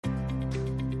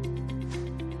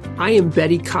I am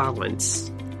Betty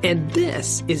Collins, and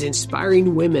this is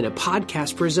Inspiring Women, a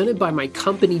podcast presented by my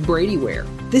company, Bradyware.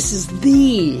 This is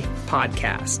the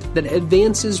podcast that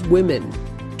advances women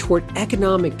toward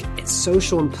economic,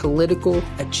 social, and political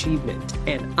achievement.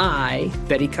 And I,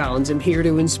 Betty Collins, am here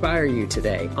to inspire you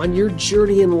today on your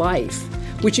journey in life,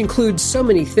 which includes so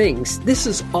many things. This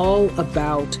is all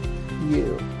about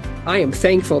you. I am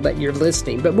thankful that you're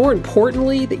listening, but more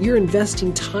importantly, that you're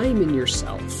investing time in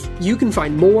yourself. You can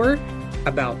find more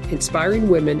about inspiring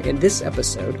women in this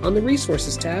episode on the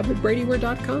resources tab at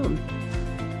bradyware.com.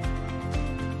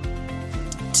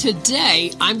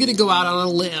 Today, I'm going to go out on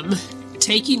a limb,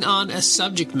 taking on a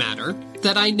subject matter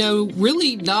that I know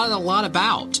really not a lot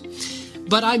about,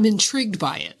 but I'm intrigued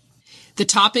by it. The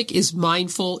topic is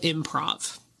mindful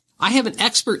improv. I have an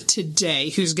expert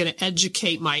today who's going to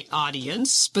educate my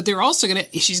audience, but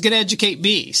she's going to educate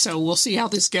me. So we'll see how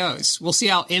this goes. We'll see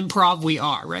how improv we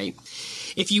are, right?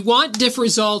 If you want different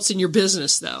results in your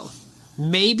business, though,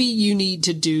 maybe you need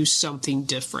to do something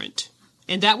different.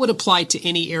 And that would apply to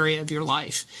any area of your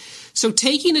life. So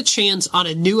taking a chance on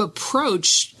a new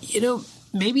approach,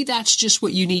 maybe that's just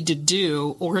what you need to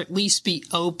do, or at least be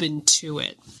open to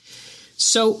it.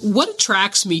 So what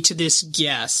attracts me to this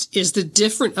guest is the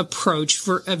different approach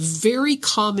for a very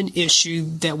common issue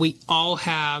that we all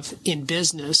have in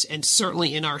business and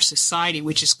certainly in our society,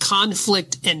 which is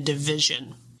conflict and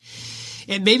division.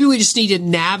 And maybe we just need to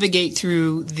navigate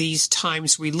through these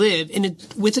times we live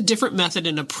with a different method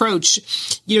and approach.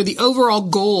 The overall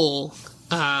goal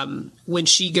when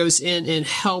she goes in and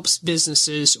helps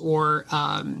businesses or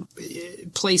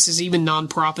places, even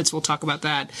nonprofits, we'll talk about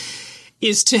that,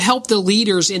 is to help the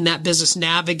leaders in that business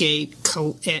navigate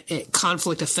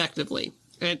conflict effectively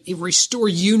and restore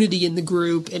unity in the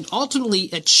group and ultimately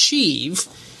achieve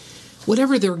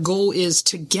whatever their goal is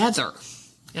together.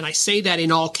 And I say that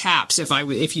in all caps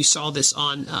if you saw this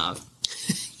on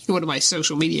one of my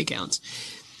social media accounts.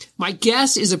 My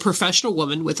guest is a professional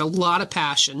woman with a lot of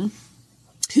passion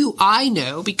who I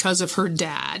know because of her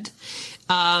dad.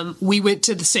 We went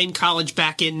to the same college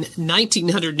back in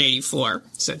 1984,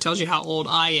 so it tells you how old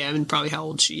I am and probably how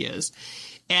old she is.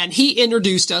 And he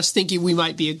introduced us thinking we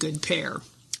might be a good pair.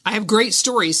 I have great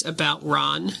stories about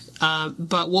Ron,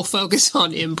 but we'll focus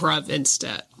on improv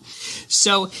instead.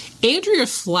 So Andrea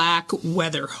Flack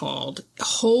Weatherhold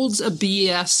holds a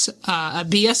BSW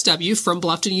from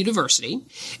Bluffton University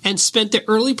and spent the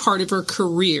early part of her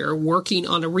career working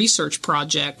on a research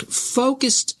project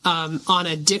focused on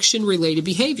addiction-related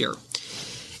behavior.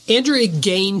 Andrea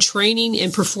gained training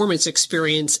and performance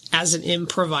experience as an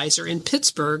improviser in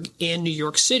Pittsburgh and New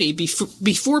York City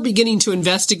before beginning to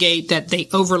investigate that they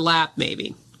overlap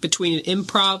maybe between an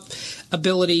improv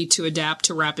ability to adapt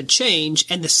to rapid change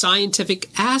and the scientific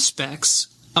aspects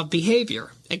of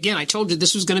behavior. Again, I told you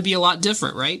this was going to be a lot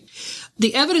different, right?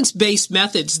 The evidence-based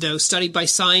methods, though, studied by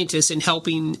scientists in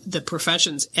helping the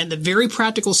professions and the very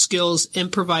practical skills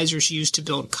improvisers use to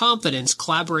build confidence,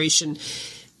 collaboration,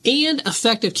 and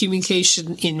effective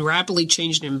communication in rapidly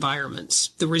changing environments.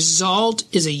 The result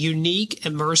is a unique,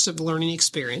 immersive learning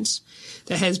experience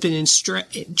that has been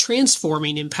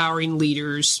transforming, empowering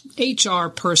leaders, HR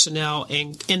personnel,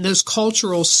 and those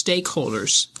cultural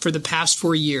stakeholders for the past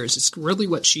 4 years. It's really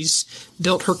what she's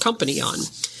built her company on.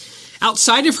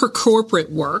 Outside of her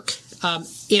corporate work,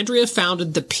 Andrea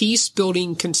founded the Peace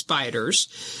Building Conspirators,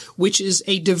 which is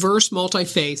a diverse,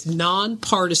 multi-faith,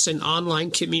 nonpartisan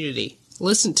online community.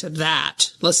 Listen to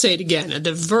that. Let's say it again. A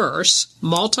diverse,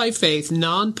 multi-faith,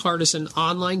 nonpartisan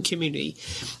online community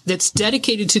that's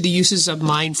dedicated to the uses of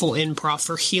mindful improv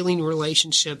for healing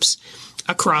relationships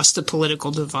across the political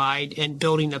divide and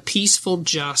building a peaceful,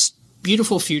 just,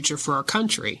 beautiful future for our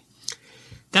country.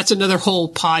 That's another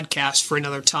whole podcast for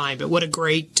another time, but what a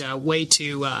great way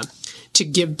to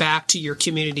give back to your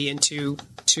community and to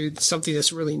something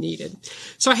that's really needed.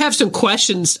 So I have some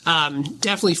questions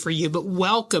definitely for you, but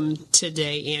welcome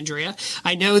today, Andrea.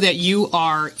 I know that you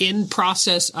are in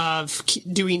process of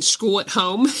doing school at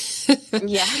home,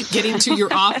 yeah. Getting to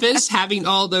your office, having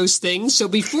all those things. So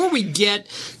before we get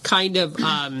kind of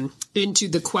into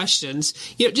the questions,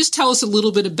 just tell us a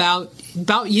little bit about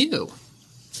you.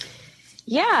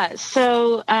 Yeah,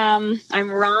 so I'm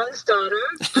Ron's daughter,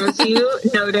 as you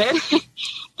noted.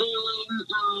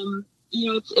 And,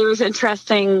 it was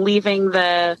interesting leaving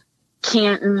the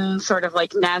Canton sort of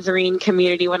like Nazarene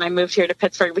community when I moved here to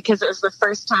Pittsburgh, because it was the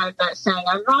first time that saying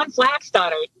I'm Ron Flack's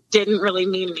daughter didn't really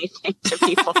mean anything to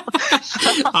people.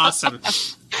 Awesome.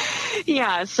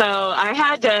 Yeah, so I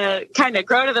had to kind of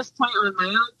grow to this point on my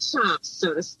own chops,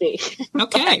 so to speak.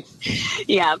 Okay.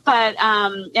 Yeah, but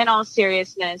in all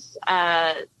seriousness,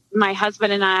 my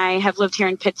husband and I have lived here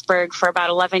in Pittsburgh for about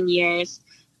 11 years.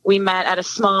 We met at a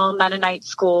small Mennonite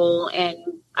school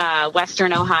in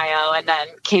Western Ohio, and then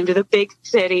came to the big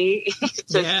city. It's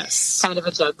just kind of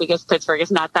a joke because Pittsburgh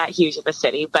is not that huge of a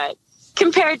city, but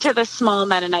compared to the small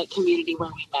Mennonite community where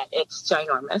we met, it's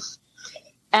ginormous.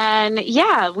 And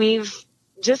yeah, we've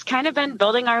just kind of been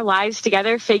building our lives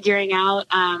together, figuring out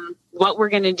what we're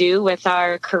going to do with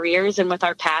our careers and with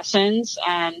our passions.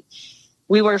 And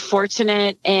we were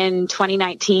fortunate in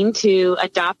 2019 to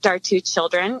adopt our 2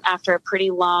 children after a pretty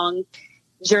long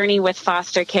journey with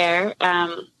foster care.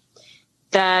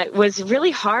 That was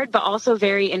really hard, but also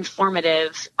very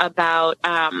informative about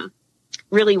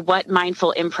really what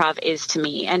mindful improv is to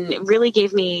me. And it really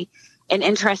gave me an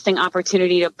interesting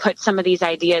opportunity to put some of these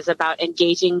ideas about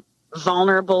engaging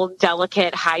vulnerable,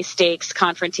 delicate, high stakes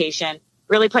confrontation,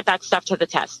 really put that stuff to the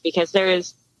test, because there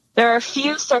are a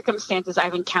few circumstances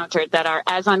I've encountered that are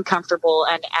as uncomfortable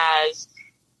and as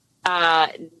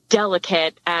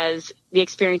delicate as the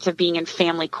experience of being in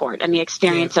family court and the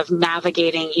experience of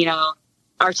navigating,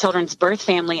 our children's birth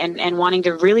family and wanting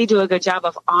to really do a good job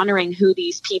of honoring who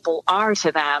these people are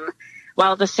to them,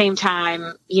 while at the same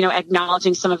time,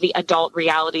 acknowledging some of the adult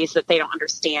realities that they don't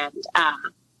understand.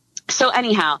 So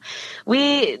anyhow,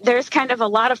 there's kind of a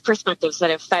lot of perspectives that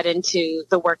have fed into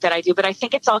the work that I do, but I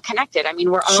think it's all connected. I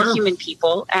mean, we're all human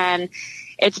people, and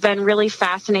it's been really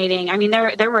fascinating. I mean,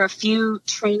 there were a few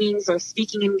trainings or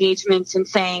speaking engagements and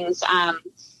things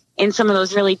in some of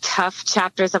those really tough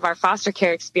chapters of our foster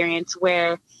care experience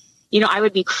where, I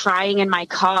would be crying in my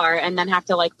car and then have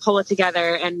to pull it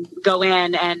together and go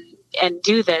in and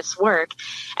do this work.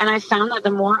 And I found that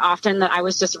the more often that I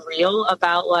was just real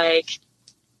about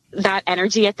that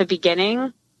energy at the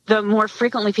beginning, the more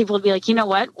frequently people would be like, you know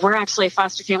what, we're actually a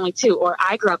foster family too. Or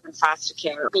I grew up in foster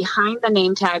care. Behind the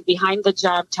name tag, behind the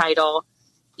job title,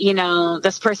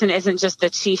 this person isn't just the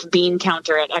chief bean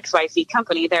counter at XYZ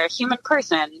company. They're a human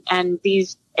person. And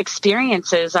these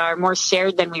experiences are more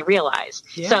shared than we realize.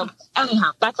 Yeah. So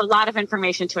anyhow, that's a lot of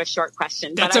information to a short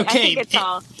question. That's but okay. I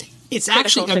think it's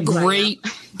actually a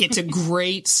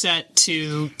great set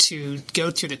to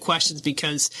go through the questions,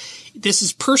 because this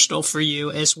is personal for you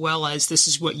as well as this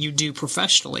is what you do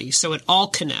professionally. So it all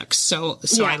connects. So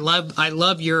yeah. I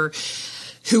love your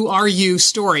who are you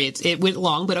story. It went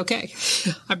long, but okay.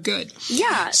 I'm good.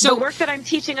 Yeah. So the work that I'm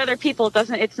teaching other people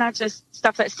it's not just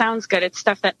stuff that sounds good. It's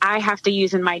stuff that I have to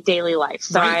use in my daily life.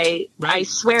 So I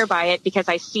swear by it because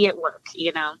I see it work,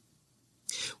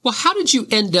 Well, how did you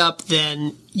end up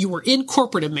then? You were in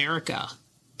corporate America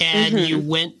and you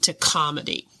went to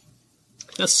comedy.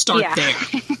 Let's start there.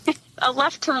 A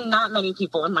left turn not many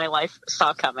people in my life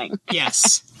saw coming.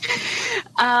 Yes.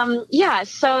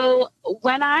 So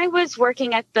when I was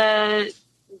working at the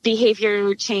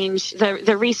behavior change,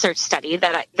 the research study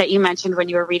that you mentioned when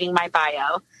you were reading my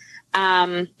bio,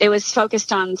 it was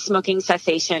focused on smoking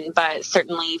cessation, but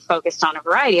certainly focused on a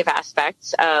variety of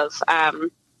aspects of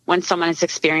when someone is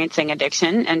experiencing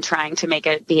addiction and trying to make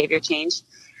a behavior change.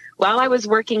 While I was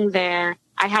working there,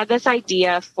 I had this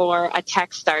idea for a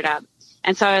tech startup.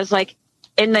 And so I was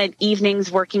in the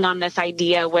evenings working on this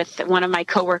idea with one of my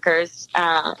coworkers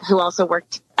who also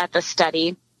worked at the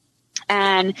study.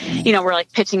 And, we're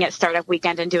pitching at Startup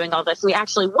Weekend and doing all this. We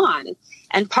actually won.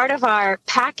 And part of our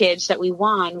package that we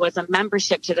won was a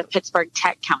membership to the Pittsburgh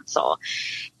Tech Council.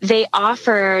 They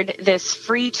offered this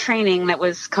free training that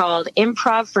was called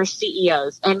Improv for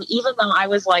CEOs. And even though I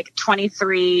was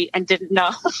 23 and didn't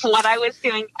know what I was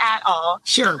doing at all,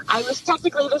 sure, I was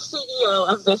technically the CEO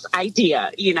of this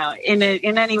idea,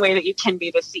 in any way that you can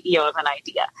be the CEO of an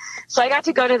idea. So I got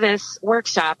to go to this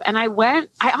workshop, and I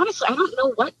honestly don't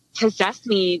know what possessed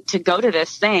me to go to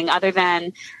this thing other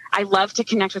than I love to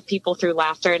connect with people through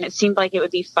laughter, and it seemed like it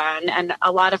would be fun. And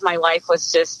a lot of my life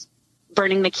was just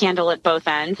burning the candle at both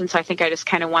ends. And so I think I just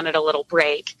kind of wanted a little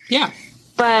break. Yeah.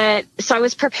 But so I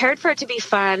was prepared for it to be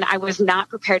fun. I was not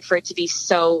prepared for it to be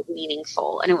so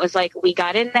meaningful. And it was we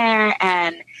got in there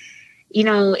and,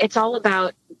 it's all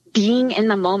about being in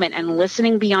the moment and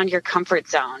listening beyond your comfort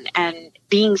zone and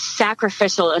being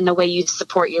sacrificial in the way you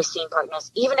support your scene partners,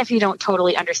 even if you don't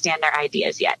totally understand their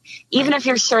ideas yet, even if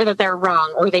you're sure that they're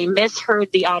wrong or they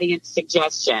misheard the audience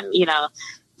suggestion,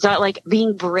 so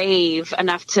being brave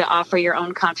enough to offer your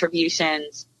own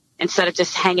contributions instead of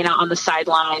just hanging out on the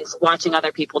sidelines, watching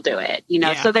other people do it,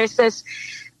 So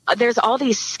there's all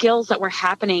these skills that were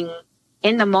happening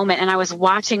in the moment. And I was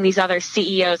watching these other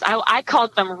CEOs. I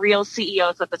called them real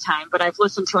CEOs at the time, but I've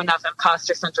listened to enough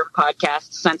imposter syndrome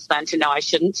podcasts since then to know I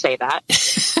shouldn't say that.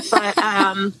 But,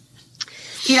 I'm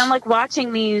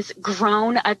watching these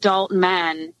grown adult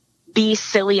men be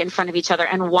silly in front of each other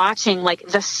and watching like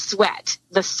the sweat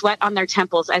on their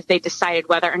temples as they decided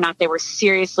whether or not they were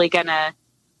seriously going to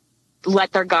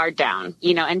let their guard down,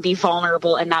 you know, and be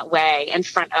vulnerable in that way in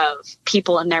front of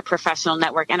people in their professional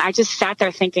network. And I just sat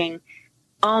there thinking,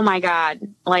 oh my God,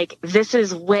 like this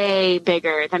is way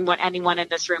bigger than what anyone in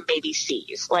this room maybe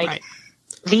sees. Like right.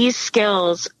 These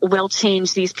skills will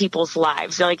change these people's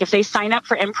lives. Like if they sign up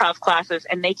for improv classes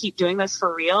and they keep doing this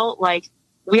for real, like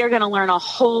we are going to learn a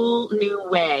whole new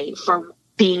way for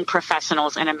being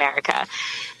professionals in America.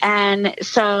 And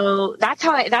so that's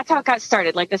how it got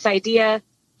started. Like this idea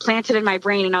planted in my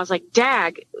brain, and I was like,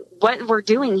 dag, what we're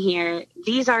doing here,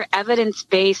 these are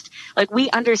evidence-based. Like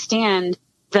we understand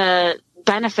the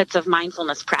benefits of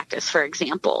mindfulness practice, for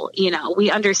example. You know,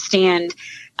 we understand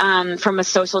from a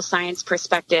social science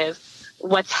perspective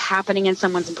what's happening in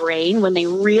someone's brain when they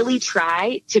really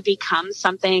try to become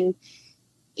something,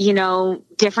 you know,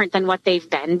 different than what they've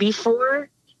been before.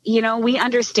 You know, we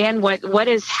understand what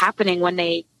is happening when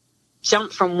they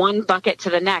jump from one bucket to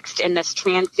the next in this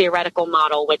trans-theoretical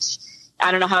model, which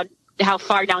I don't know how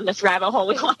far down this rabbit hole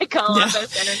we want to go on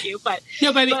this interview. But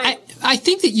I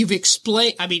think that you've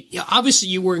explained, I mean, obviously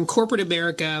you were in corporate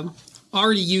America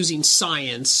already using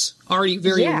science, already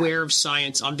very aware of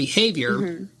science on behavior.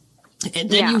 Mm-hmm. And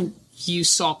then you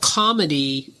saw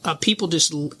comedy of people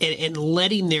just and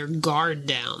letting their guard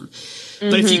down. Mm-hmm.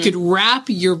 But if you could wrap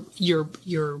your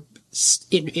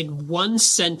in one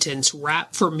sentence,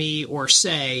 wrap for me or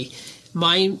say,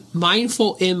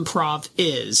 mindful improv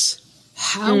is,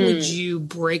 how would you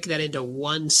break that into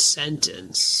one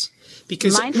sentence?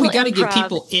 Because we got to give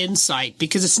people insight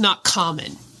because it's not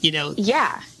common, you know?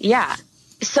 Yeah.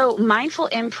 So mindful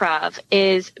improv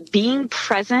is being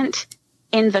present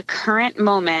in the current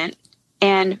moment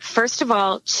and, first of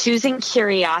all, choosing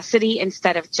curiosity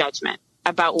instead of judgment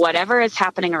about whatever is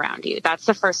happening around you. That's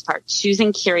the first part,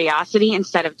 choosing curiosity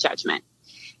instead of judgment.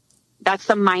 That's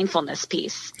the mindfulness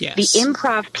piece. Yes. The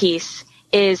improv piece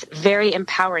is very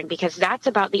empowering because that's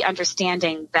about the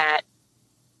understanding that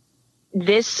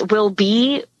this will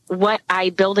be what I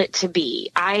build it to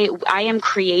be. I am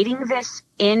creating this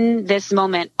in this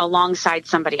moment alongside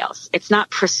somebody else. It's not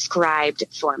prescribed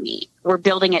for me. We're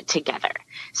building it together.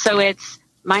 So it's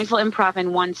mindful improv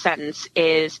in one sentence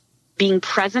is being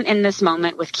present in this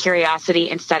moment with curiosity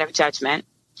instead of judgment,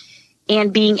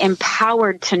 and being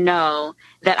empowered to know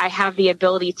that I have the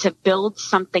ability to build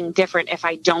something different if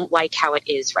I don't like how it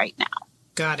is right now.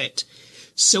 Got it.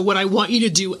 So what I want you to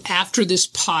do after this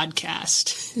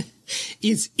podcast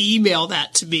is email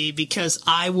that to me because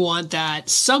I want that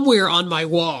somewhere on my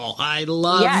wall. I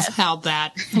love how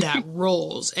that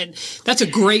rolls. And that's a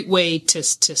great way to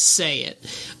say it.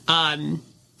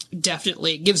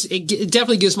 Definitely. It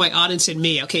definitely gives my audience and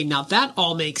me, okay, now that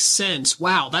all makes sense.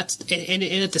 Wow. And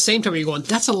at the same time, you're going,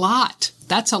 that's a lot.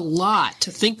 That's a lot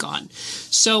to think on.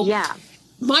 So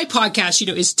my podcast,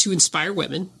 is to inspire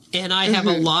women. And I have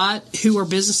a lot who are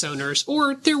business owners,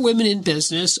 or they're women in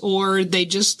business, or they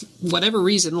just, whatever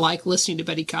reason, like listening to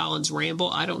Betty Collins ramble.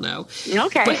 I don't know.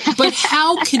 Okay. But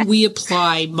how can we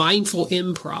apply mindful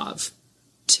improv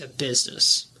to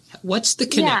business? What's the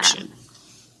connection? Yeah.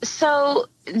 So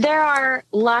there are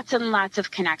lots and lots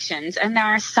of connections, and there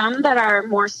are some that are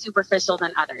more superficial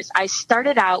than others. I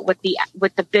started out with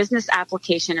the business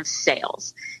application of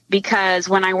sales because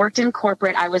when I worked in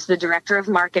corporate, I was the director of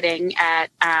marketing at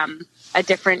a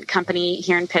different company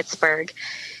here in Pittsburgh,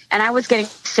 and I was getting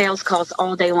sales calls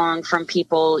all day long from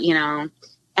people,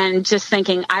 and just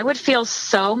thinking I would feel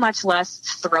so much less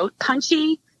throat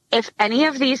punchy if any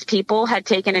of these people had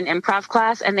taken an improv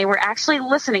class and they were actually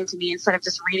listening to me instead of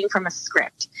just reading from a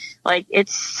script. Like,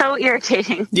 it's so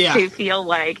irritating to feel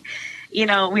like, we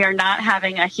are not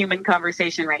having a human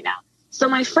conversation right now. So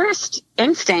my first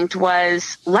instinct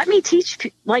was, let me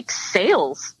teach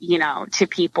sales, to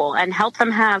people and help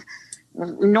them have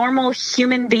normal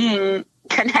human being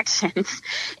connections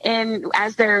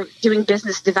as they're doing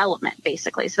business development,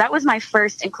 basically. So that was my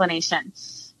first inclination.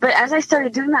 But as I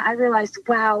started doing that, I realized,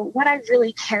 wow, what I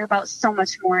really care about so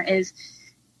much more is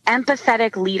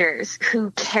empathetic leaders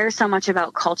who care so much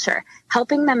about culture,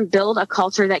 helping them build a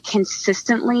culture that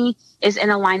consistently is in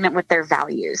alignment with their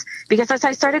values. Because as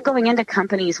I started going into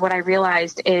companies, what I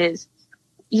realized is,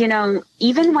 even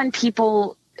when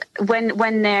people,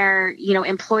 when their,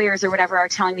 employers or whatever are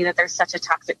telling me that there's such a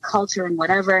toxic culture and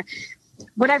whatever,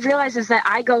 what I've realized is that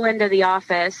I go into the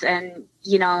office and,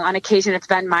 on occasion it's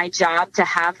been my job to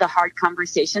have the hard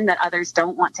conversation that others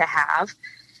don't want to have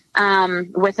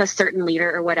with a certain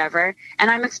leader or whatever. And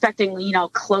I'm expecting,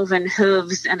 cloven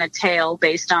hooves and a tail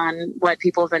based on what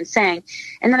people have been saying.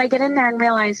 And then I get in there and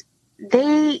realize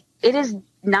it is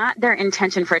not their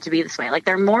intention for it to be this way. Like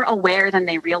they're more aware than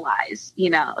they realize,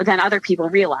 than other people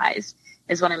realize,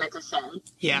 is what I meant to say.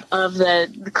 Yeah. Of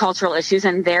the cultural issues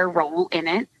and their role in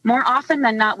it. More often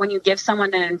than not, when you give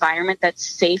someone an environment that's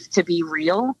safe to be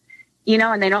real,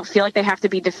 and they don't feel like they have to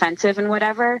be defensive and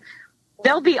whatever,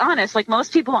 they'll be honest. Like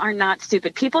most people are not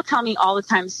stupid. People tell me all the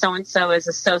time, so-and-so is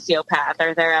a sociopath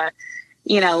or they're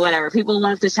a, whatever. People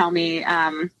love to tell me,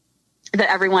 that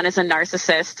everyone is a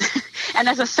narcissist. And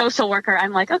as a social worker,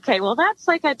 I'm like, okay, well, that's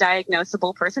like a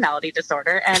diagnosable personality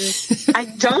disorder. And I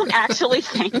don't actually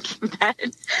think that,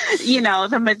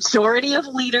 the majority of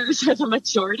leaders or the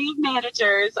majority of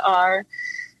managers are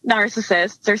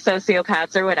narcissists or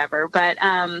sociopaths or whatever. But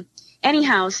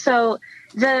anyhow, so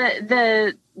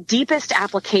the deepest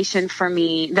application for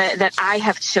me that I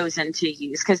have chosen to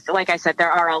use, because like I said,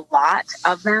 there are a lot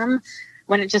of them,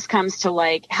 when it just comes to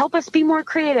like, help us be more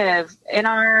creative in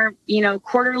our,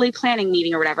 quarterly planning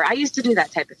meeting or whatever. I used to do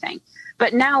that type of thing.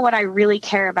 But now what I really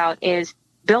care about is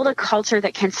build a culture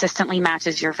that consistently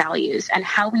matches your values. And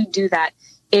how we do that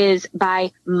is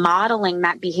by modeling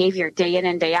that behavior day in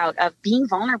and day out of being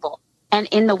vulnerable and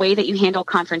in the way that you handle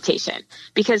confrontation.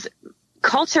 Because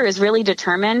culture is really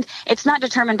determined. It's not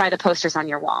determined by the posters on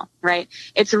your wall, right?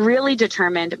 It's really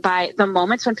determined by the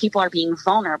moments when people are being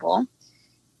vulnerable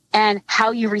and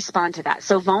how you respond to that.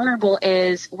 So vulnerable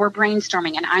is we're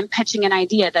brainstorming and I'm pitching an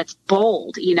idea that's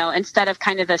bold, instead of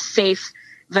kind of a safe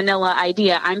vanilla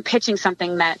idea, I'm pitching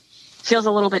something that feels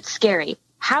a little bit scary.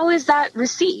 How is that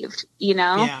received?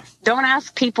 Yeah. Don't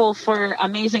ask people for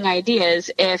amazing ideas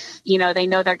if, they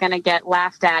know they're going to get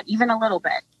laughed at even a little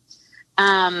bit.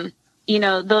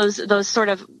 Those sort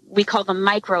of, we call them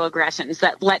microaggressions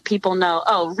that let people know,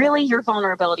 oh, really? Your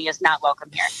vulnerability is not welcome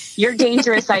here. Your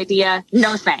dangerous idea,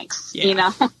 no thanks.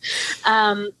 Yeah.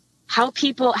 How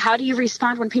do you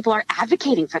respond when people are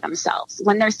advocating for themselves?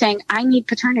 When they're saying, I need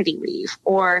paternity leave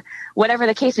or whatever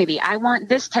the case may be. I want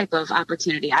this type of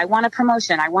opportunity. I want a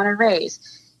promotion. I want a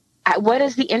raise. What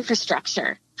is the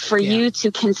infrastructure for you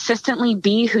to consistently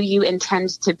be who you intend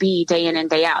to be day in and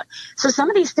day out? So some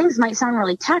of these things might sound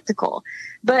really tactical,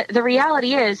 but the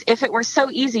reality is if it were so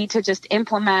easy to just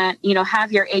implement,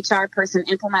 have your HR person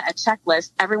implement a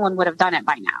checklist, everyone would have done it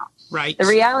by now. Right. The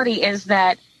reality is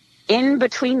that in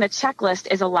between the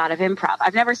checklist is a lot of improv.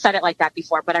 I've never said it like that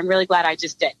before, but I'm really glad I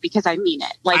just did because I mean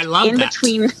it. Like I love in that.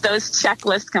 Between those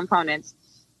checklist components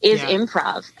is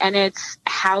improv, and it's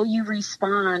how you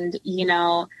respond,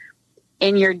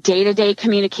 in your day-to-day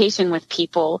communication with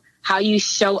people, how you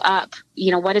show up,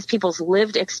 what is people's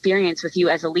lived experience with you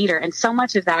as a leader. And so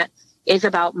much of that is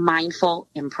about mindful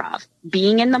improv,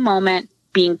 being in the moment,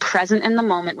 being present in the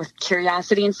moment with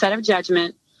curiosity instead of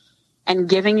judgment, and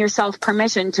giving yourself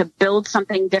permission to build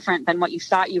something different than what you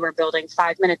thought you were building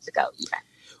 5 minutes ago even.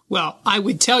 Well, I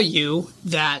would tell you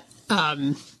that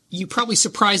you probably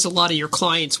surprise a lot of your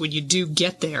clients when you do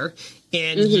get there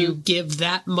and you give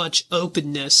that much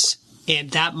openness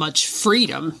and that much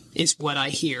freedom is what I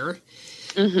hear.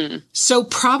 Mm-hmm. So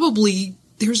probably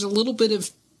there's a little bit of,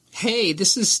 hey,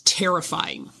 this is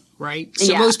terrifying, right?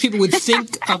 So most people would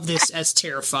think of this as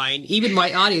terrifying. Even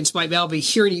my audience might now be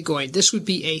hearing you going, this would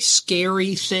be a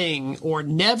scary thing or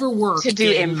never work to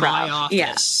do in improv. my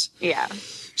office. Yeah.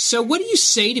 So what do you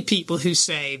say to people who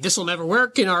say, this will never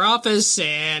work in our office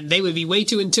and they would be way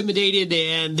too intimidated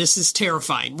and this is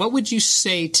terrifying? What would you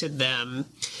say to them,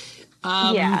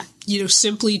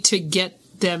 simply to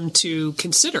get them to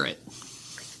consider it?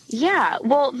 Yeah.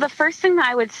 Well, the first thing that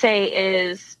I would say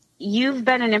is you've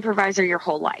been an improviser your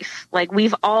whole life. Like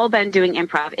we've all been doing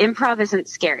improv. Improv isn't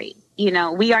scary.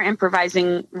 We are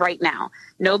improvising right now.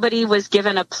 Nobody was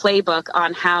given a playbook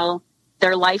on how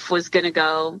their life was going to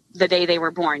go the day they were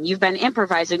born. You've been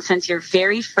improvising since your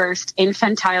very first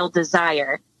infantile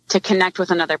desire to connect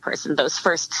with another person. Those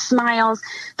first smiles,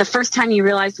 the first time you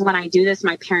realized when I do this,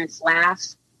 my parents laugh.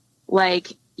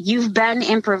 Like you've been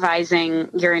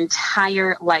improvising your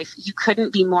entire life. You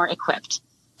couldn't be more equipped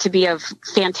to be a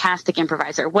fantastic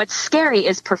improviser. What's scary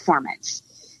is performance.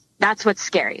 That's what's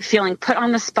scary. Feeling put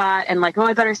on the spot and like, oh,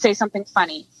 I better say something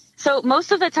funny. So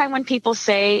most of the time when people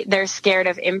say they're scared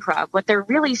of improv, what they're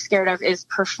really scared of is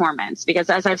performance, because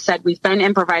as I've said, we've been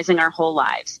improvising our whole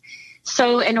lives.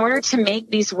 So in order to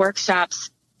make these workshops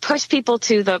push people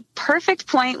to the perfect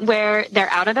point where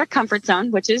they're out of their comfort zone,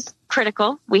 which is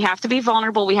critical, we have to be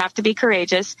vulnerable, we have to be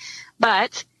courageous,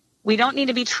 but we don't need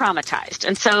to be traumatized.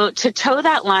 And so to toe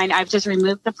that line, I've just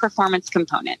removed the performance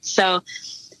component. So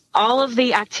all of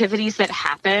the activities that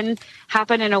happen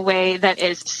in a way that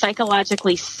is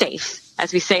psychologically safe,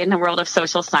 as we say in the world of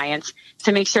social science,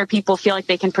 to make sure people feel like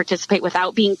they can participate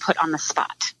without being put on the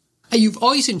spot. you've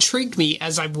always intrigued me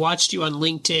as I've watched you on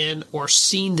LinkedIn or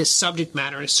seen this subject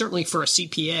matter, and certainly for a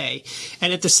CPA.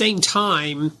 And at the same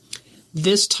time,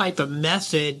 this type of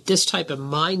method, this type of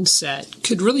mindset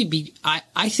could really be,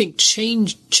 I think,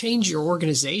 change your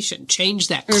organization, change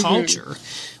that culture,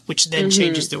 which then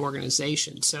changes the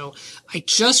organization. So I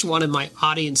just wanted my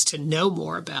audience to know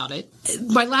more about it.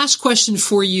 My last question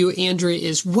for you, Andrea,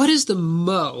 is what is the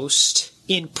most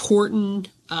important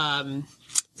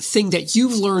thing that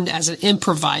you've learned as an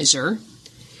improviser?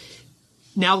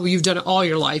 Now you've done it all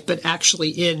your life, but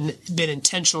actually been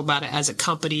intentional about it as a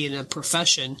company and a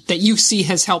profession that you see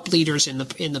has helped leaders in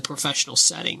the professional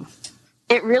setting.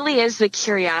 It really is the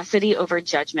curiosity over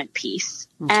judgment piece.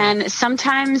 Okay. And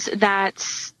sometimes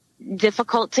that's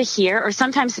difficult to hear, or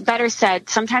sometimes, better said,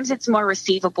 sometimes it's more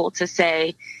receivable to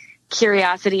say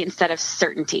curiosity instead of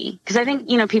certainty. Because I think,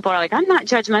 people are like, I'm not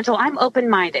judgmental, I'm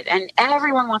open-minded. And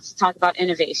everyone wants to talk about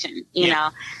innovation, you know.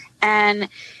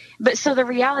 But so the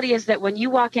reality is that when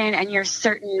you walk in and you're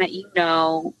certain that you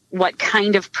know what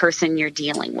kind of person you're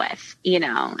dealing with,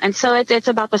 and so it's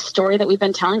about the story that we've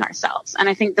been telling ourselves. And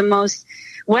I think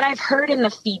what I've heard in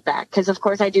the feedback, because of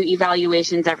course I do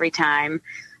evaluations every time.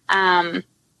 And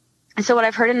so what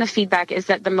I've heard in the feedback is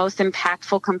that the most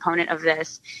impactful component of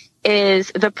this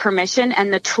is the permission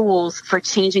and the tools for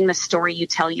changing the story you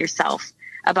tell yourself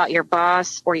about your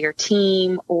boss or your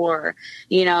team, or,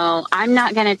 I'm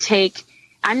not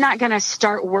going to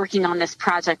start working on this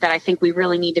project that I think we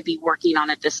really need to be working on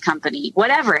at this company,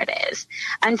 whatever it is,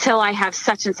 until I have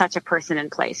such and such a person in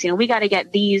place. We got to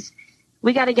get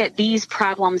these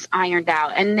problems ironed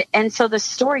out. And so the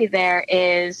story there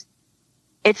is,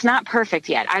 it's not perfect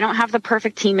yet. I don't have the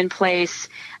perfect team in place.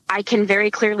 I can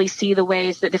very clearly see the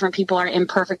ways that different people are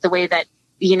imperfect, the way that,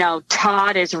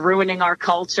 Todd is ruining our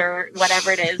culture,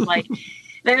 whatever it is. Like,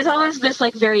 there's always this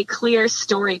very clear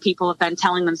story people have been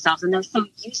telling themselves, and they're so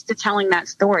used to telling that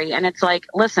story. And it's like,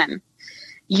 listen,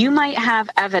 you might have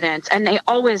evidence, and they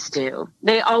always do.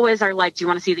 They always are like, do you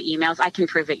want to see the emails? I can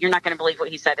prove it. You're not going to believe what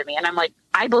he said to me. And I'm like,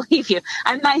 I believe you.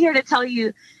 I'm not here to tell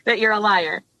you that you're a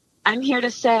liar. I'm here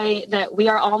to say that we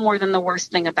are all more than the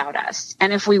worst thing about us.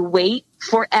 And if we wait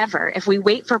forever, if we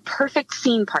wait for perfect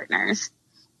scene partners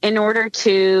in order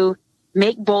to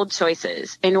make bold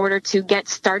choices, in order to get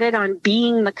started on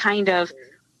being the kind of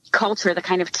culture, the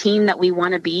kind of team that we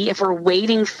want to be, if we're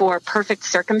waiting for perfect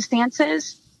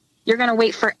circumstances, you're going to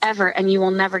wait forever and you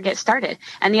will never get started.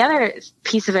 And the other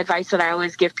piece of advice that I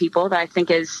always give people that I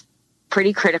think is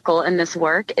pretty critical in this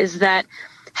work is that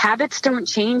habits don't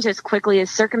change as quickly as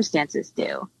circumstances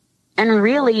do. And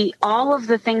really, all of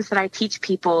the things that I teach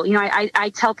people,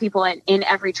 I tell people in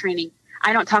every training,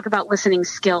 I don't talk about listening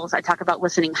skills. I talk about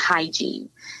listening hygiene,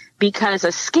 because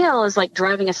a skill is like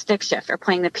driving a stick shift or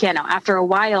playing the piano. After a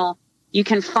while, you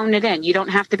can phone it in. You don't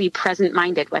have to be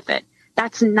present-minded with it.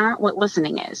 That's not what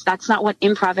listening is. That's not what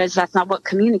improv is. That's not what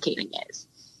communicating is.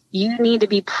 You need to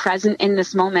be present in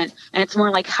this moment. And it's more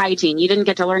like hygiene. You didn't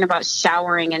get to learn about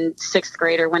showering in 6th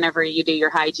grade or whenever you do your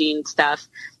hygiene stuff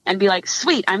and be like,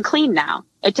 sweet, I'm clean now.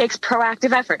 It takes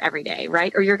proactive effort every day,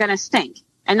 right? Or you're going to stink.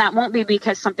 And that won't be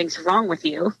because something's wrong with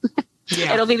you.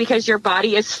 Yeah. It'll be because your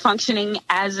body is functioning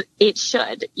as it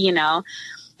should,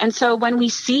 And so when we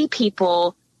see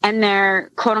people and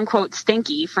they're quote unquote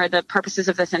stinky for the purposes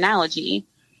of this analogy,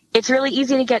 it's really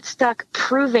easy to get stuck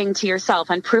proving to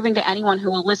yourself and proving to anyone who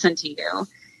will listen to you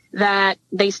that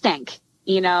they stink,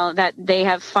 that they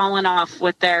have fallen off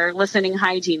with their listening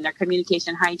hygiene, their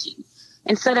communication hygiene,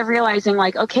 instead of realizing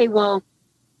okay, well,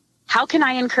 how can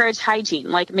I encourage hygiene?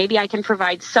 Maybe I can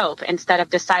provide soap instead of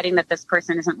deciding that this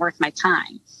person isn't worth my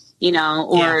time,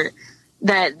 or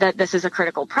that this is a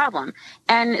critical problem.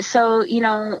 And so,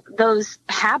 those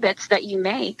habits that you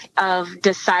make of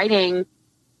deciding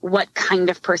what kind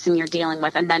of person you're dealing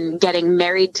with and then getting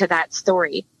married to that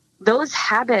story, those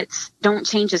habits don't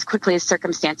change as quickly as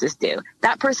circumstances do.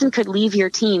 That person could leave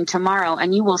your team tomorrow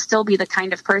and you will still be the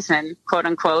kind of person, quote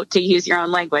unquote, to use your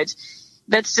own language,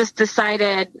 that's just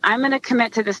decided, I'm going to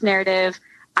commit to this narrative.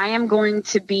 I am going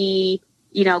to be,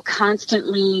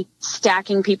 constantly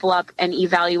stacking people up and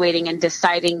evaluating and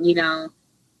deciding,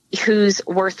 who's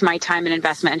worth my time and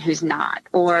investment and who's not.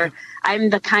 Or I'm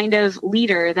the kind of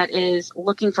leader that is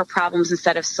looking for problems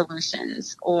instead of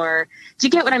solutions. Or do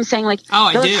you get what I'm saying?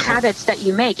 Those habits that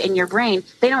you make in your brain,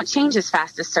 they don't change as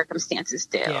fast as circumstances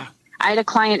do. Yeah. I had a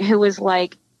client who was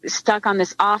stuck on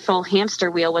this awful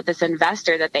hamster wheel with this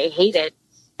investor that they hated.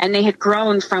 And they had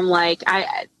grown from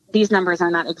these numbers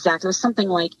are not exact. It was something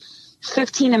like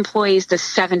 15 employees to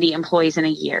 70 employees in a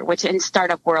year, which in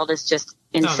startup world is just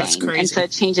insane. Oh, that's crazy. And so it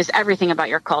changes everything about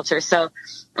your culture. So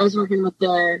I was working with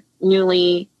their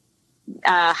newly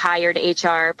hired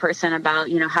HR person about,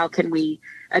 how can we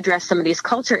address some of these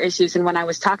culture issues. And when I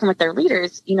was talking with their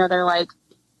leaders, they're like,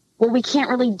 well, we can't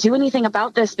really do anything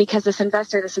about this because this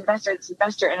investor.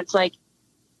 And it's like,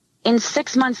 in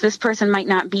 6 months, this person might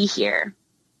not be here.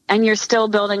 And you're still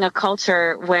building a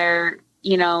culture where,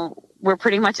 we're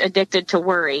pretty much addicted to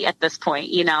worry at this point,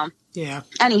 Yeah.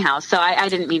 Anyhow, so I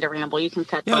didn't mean to ramble. You can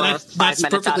cut the last 5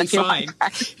 minutes out if you fine.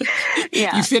 want.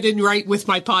 Yeah. You fit in right with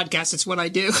my podcast. It's what I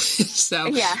do. So,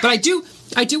 yeah. But I do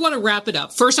want to wrap it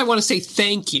up. First, I want to say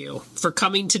thank you for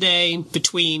coming today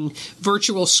between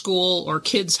virtual school or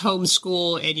kids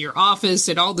homeschool and your office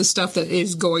and all the stuff that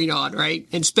is going on, right?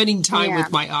 And spending time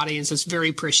with my audience is very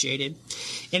appreciated.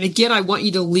 And again, I want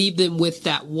you to leave them with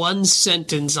that one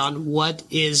sentence on what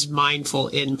is mindful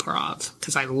improv,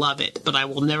 because I love it, but I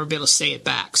will never be able to say it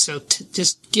back. So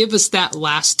just give us that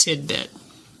last tidbit.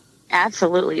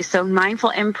 Absolutely. So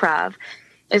mindful improv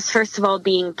is, first of all,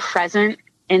 being present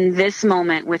in this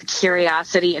moment with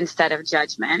curiosity instead of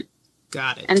judgment.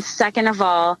 Got it. And second of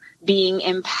all, being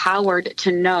empowered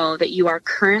to know that you are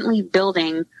currently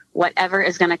building whatever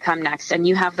is going to come next, and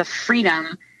you have the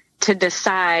freedom to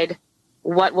decide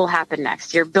what will happen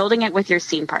next. You're building it with your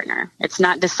scene partner. It's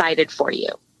not decided for you.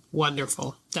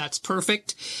 Wonderful. That's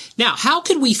perfect. Now, how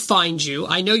can we find you?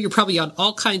 I know you're probably on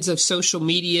all kinds of social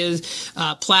media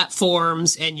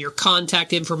platforms and your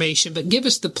contact information, but give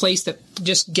us the place that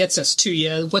just gets us to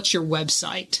you. What's your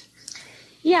website?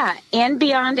 Yeah,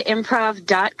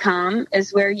 andbeyondimprov.com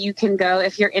is where you can go.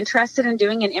 If you're interested in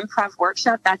doing an improv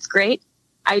workshop, that's great.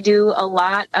 I do a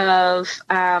lot of,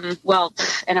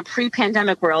 in a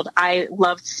pre-pandemic world, I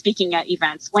loved speaking at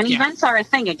events. When events are a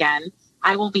thing again,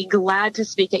 I will be glad to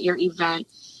speak at your event.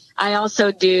 I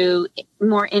also do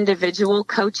more individual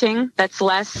coaching that's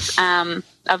less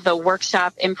of the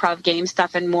workshop improv game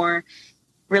stuff and more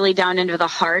really down into the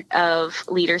heart of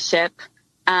leadership.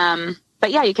 But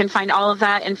yeah, you can find all of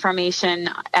that information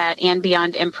at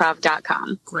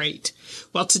andbeyondimprov.com. Great.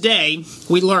 Well, today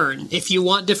we learn if you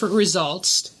want different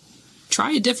results,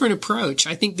 try a different approach.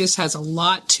 I think this has a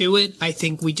lot to it. I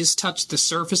think we just touched the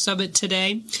surface of it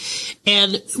today.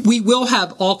 And we will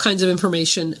have all kinds of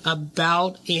information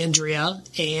about Andrea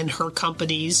and her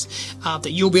companies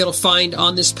that you'll be able to find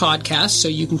on this podcast so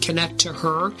you can connect to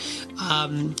her.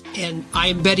 And I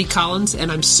am Betty Collins,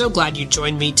 and I'm so glad you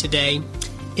joined me today.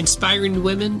 Inspiring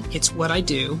women, it's what I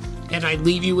do. And I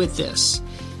leave you with this.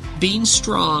 Being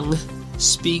strong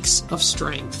speaks of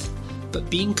strength. But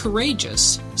being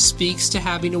courageous speaks to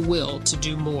having a will to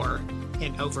do more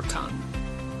and overcome.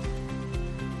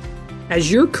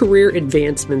 As your career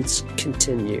advancements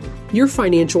continue, your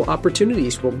financial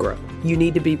opportunities will grow. You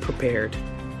need to be prepared.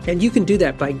 And you can do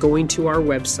that by going to our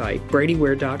website,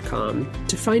 bradyware.com,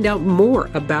 to find out more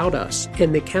about us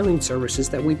and the accounting services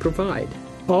that we provide.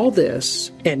 All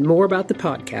this and more about the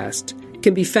podcast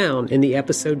can be found in the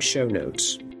episode show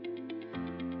notes.